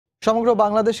সমগ্র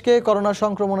বাংলাদেশকে করোনা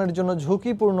সংক্রমণের জন্য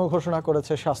ঝুঁকিপূর্ণ ঘোষণা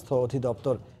করেছে স্বাস্থ্য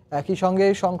অধিদপ্তর। একই সঙ্গে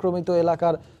সংক্রমিত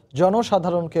এলাকার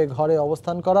জনসাধারণকে ঘরে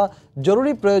অবস্থান করা,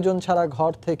 জরুরি প্রয়োজন ছাড়া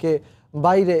ঘর থেকে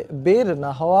বাইরে বের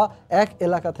না হওয়া, এক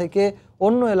এলাকা থেকে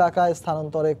অন্য এলাকায়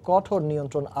স্থানান্তরে কঠোর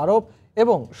নিয়ন্ত্রণ আরোপ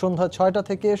এবং সন্ধ্যা ৬টা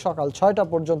থেকে সকাল ৬টা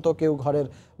পর্যন্ত কেউ ঘরের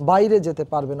বাইরে যেতে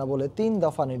পারবে না বলে ৩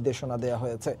 দফা নির্দেশনা দেওয়া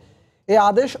হয়েছে। এই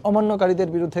আদেশ অমান্যকারীদের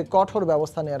বিরুদ্ধে কঠোর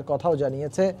ব্যবস্থা নেওয়ার কথাও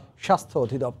জানিয়েছে স্বাস্থ্য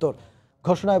অধিদপ্তর।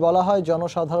 ঘোষণায় বলা হয়,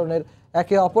 জনসাধারণের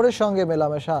একে অপরের সঙ্গে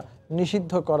মেলামেশা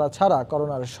নিষিদ্ধ করা ছাড়া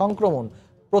করোনার সংক্রমণ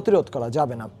প্রতিরোধ করা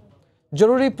যাবে না।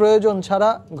 জরুরি প্রয়োজন ছাড়া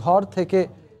ঘর থেকে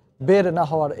বের না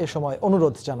হওয়ার এ সময়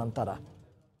অনুরোধ জানান তারা।